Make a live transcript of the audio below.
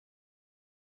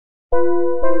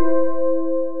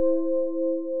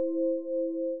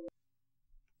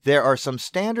There are some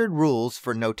standard rules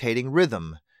for notating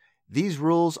rhythm. These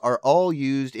rules are all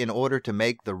used in order to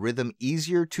make the rhythm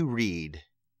easier to read.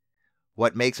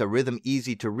 What makes a rhythm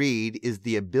easy to read is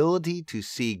the ability to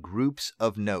see groups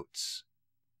of notes.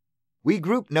 We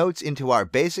group notes into our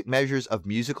basic measures of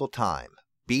musical time,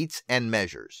 beats and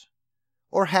measures,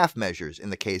 or half measures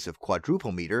in the case of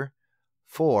quadruple meter.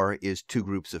 4 is 2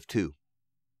 groups of 2.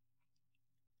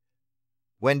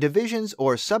 When divisions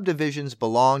or subdivisions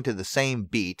belong to the same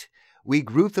beat, we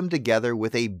group them together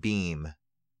with a beam.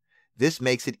 This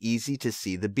makes it easy to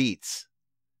see the beats.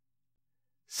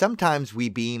 Sometimes we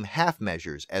beam half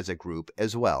measures as a group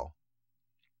as well.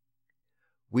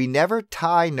 We never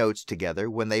tie notes together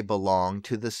when they belong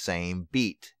to the same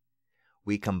beat.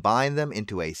 We combine them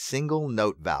into a single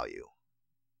note value.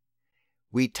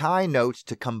 We tie notes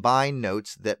to combine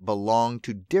notes that belong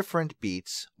to different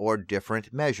beats or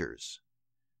different measures.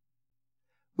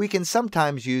 We can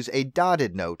sometimes use a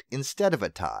dotted note instead of a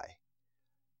tie,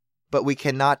 but we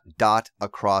cannot dot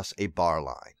across a bar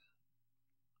line.